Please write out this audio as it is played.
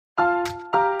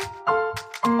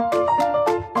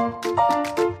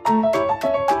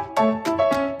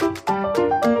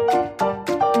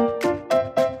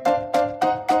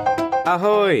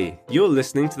Ahoy! You're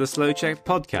listening to the Slow Czech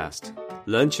podcast.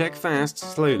 Learn Czech fast,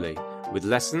 slowly, with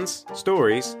lessons,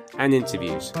 stories, and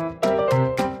interviews.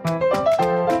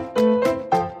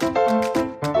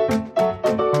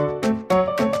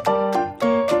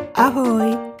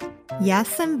 Ahoj, já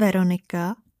jsem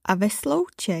Veronika a ve Slow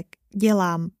Czech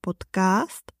dělám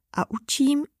podcast a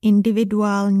učím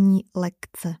individuální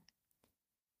lekce.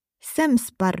 Jsem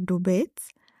z Pardubic,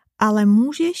 ale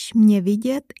můžeš mě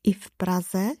vidět i v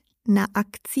Praze na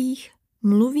akcích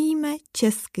Mluvíme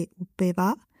česky u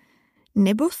piva,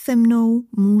 nebo se mnou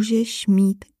můžeš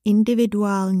mít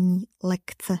individuální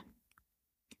lekce.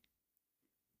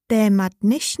 Téma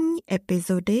dnešní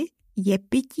epizody je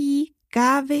pití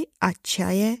kávy a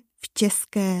čaje v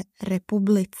České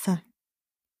republice.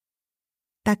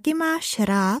 Taky máš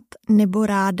rád nebo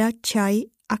ráda čaj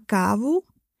a kávu?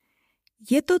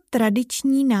 Je to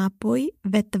tradiční nápoj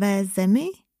ve tvé zemi?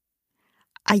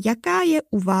 A jaká je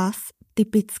u vás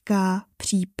typická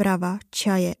příprava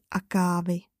čaje a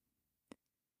kávy?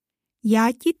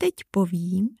 Já ti teď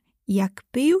povím, jak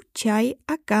piju čaj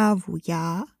a kávu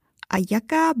já a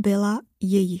jaká byla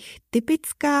jejich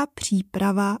typická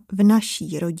příprava v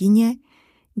naší rodině,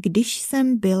 když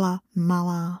jsem byla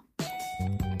malá.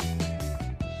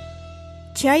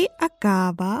 Čaj a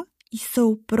káva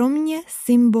jsou pro mě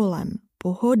symbolem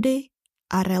pohody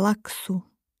a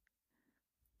relaxu.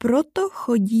 Proto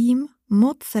chodím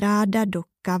moc ráda do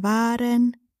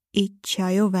kaváren i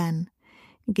čajoven,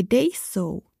 kde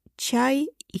jsou čaj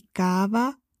i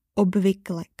káva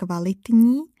obvykle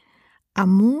kvalitní a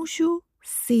můžu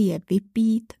si je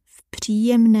vypít v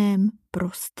příjemném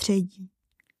prostředí.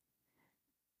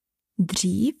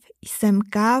 Dřív jsem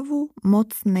kávu moc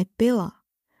nepila,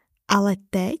 ale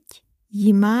teď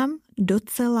ji mám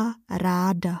docela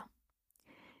ráda.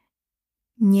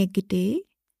 Někdy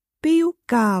piju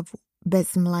kávu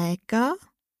bez mléka,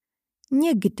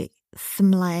 někdy s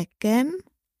mlékem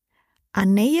a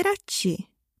nejradši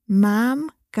mám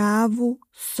kávu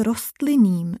s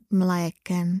rostlinným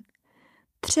mlékem,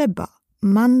 třeba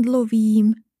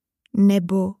mandlovým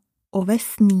nebo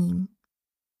ovesným.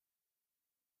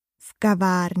 V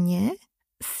kavárně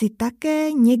si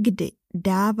také někdy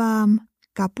dávám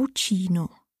kapučíno,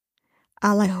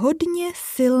 ale hodně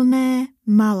silné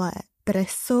malé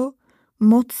preso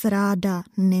moc ráda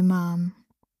nemám.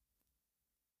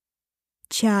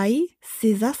 Čaj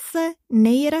si zase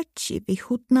nejradši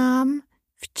vychutnám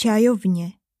v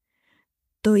čajovně.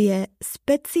 To je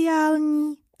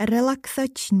speciální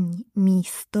relaxační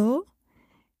místo,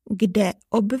 kde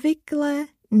obvykle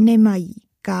nemají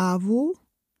kávu,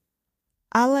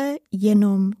 ale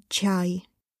jenom čaj.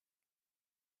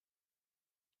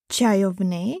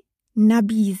 Čajovny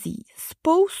nabízí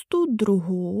spoustu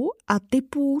druhů a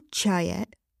typů čaje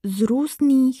z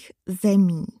různých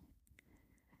zemí.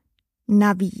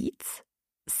 Navíc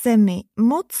se mi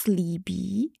moc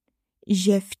líbí,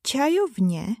 že v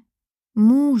čajovně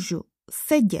můžu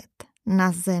sedět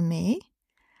na zemi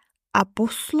a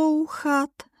poslouchat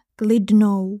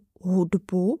klidnou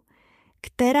hudbu,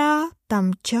 která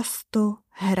tam často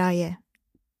hraje.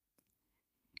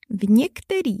 V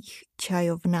některých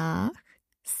čajovnách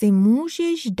si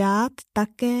můžeš dát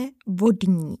také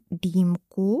vodní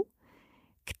dýmku,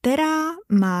 která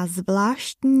má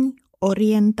zvláštní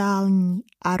orientální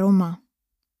aroma.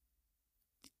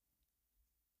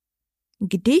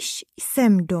 Když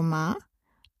jsem doma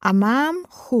a mám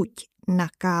chuť na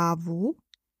kávu,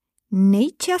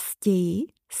 nejčastěji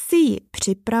si ji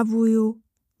připravuju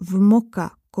v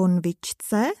moka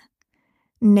konvičce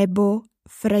nebo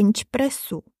French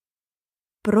pressu,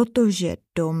 protože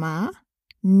doma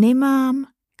nemám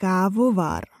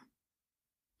kávovar.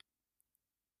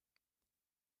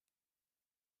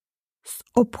 Z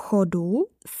obchodu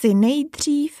si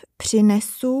nejdřív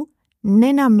přinesu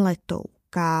nenamletou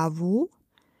kávu,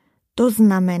 to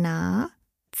znamená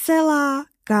celá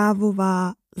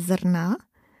kávová zrna,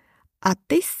 a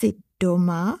ty si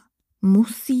doma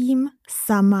musím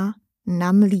sama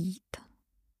namlít.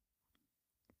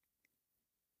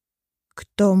 K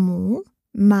tomu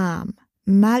mám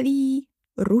malý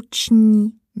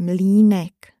ruční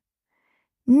mlýnek.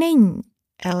 Není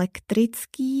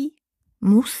elektrický,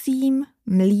 musím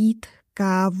mlít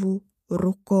kávu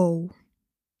rukou.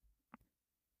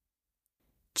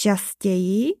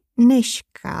 Častěji než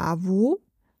kávu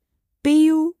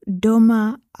piju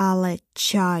doma ale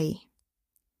čaj.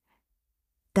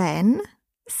 Ten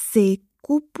si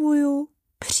kupuju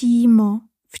přímo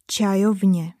v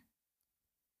čajovně.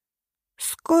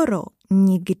 Skoro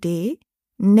nikdy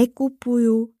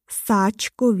nekupuju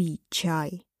sáčkový čaj.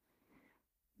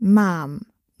 Mám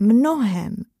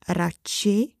mnohem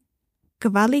radši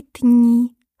kvalitní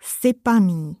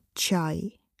sypaný čaj.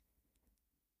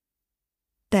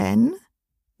 Ten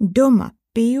doma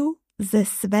piju ze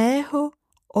svého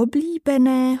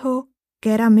oblíbeného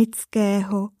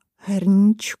keramického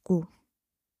hrníčku.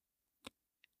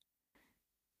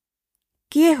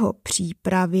 K jeho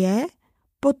přípravě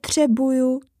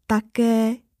potřebuju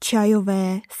také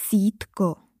čajové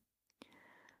sítko.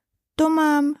 To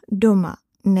mám doma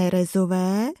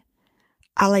nerezové,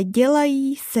 ale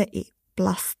dělají se i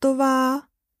plastová,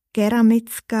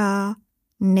 keramická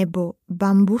nebo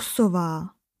bambusová.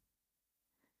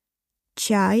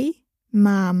 Čaj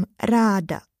mám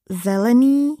ráda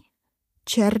zelený,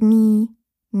 černý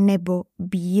nebo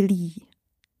bílý.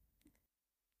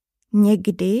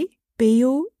 Někdy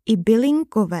piju i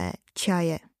bylinkové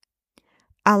čaje,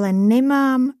 ale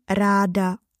nemám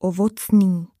ráda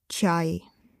ovocný čaj.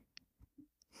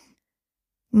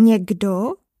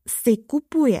 Někdo si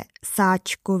kupuje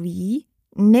sáčkový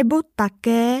nebo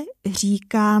také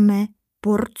říkáme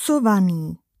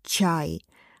porcovaný čaj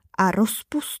a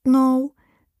rozpustnou,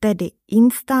 tedy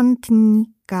instantní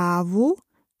kávu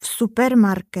v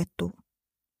supermarketu.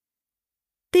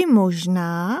 Ty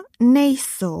možná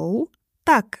nejsou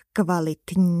tak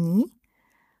kvalitní,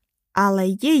 ale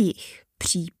jejich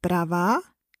příprava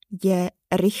je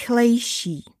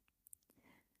rychlejší.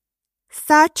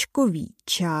 Sáčkový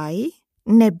čaj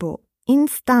nebo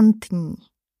instantní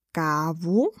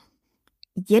kávu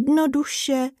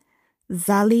jednoduše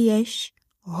zaliješ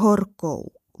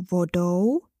horkou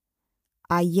vodou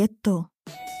a je to.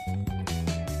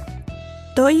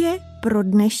 To je pro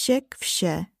dnešek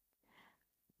vše.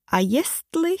 A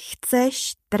jestli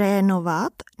chceš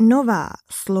trénovat nová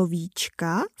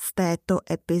slovíčka z této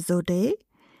epizody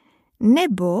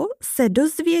nebo se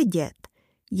dozvědět,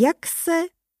 jak se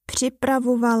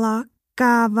připravovala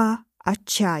káva a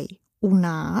čaj u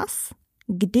nás,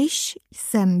 když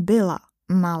jsem byla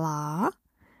malá,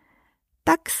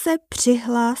 tak se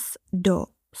přihlas do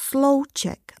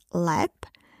Slouček Lab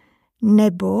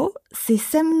nebo si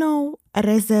se mnou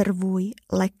rezervuj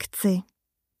lekci.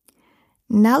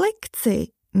 Na lekci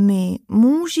mi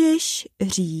můžeš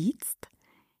říct,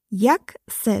 jak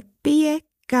se pije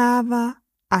káva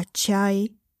a čaj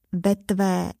ve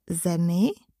tvé zemi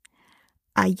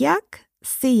a jak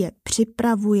si je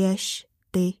připravuješ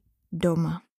ty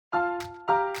doma.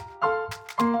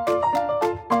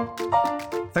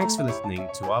 Thanks for listening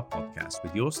to our podcast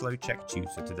with your Slow Czech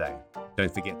tutor today.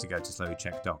 Don't forget to go to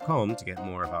slowczech.com to get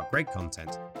more of our great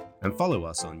content and follow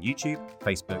us on YouTube,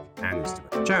 Facebook and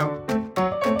Instagram.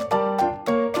 Ciao!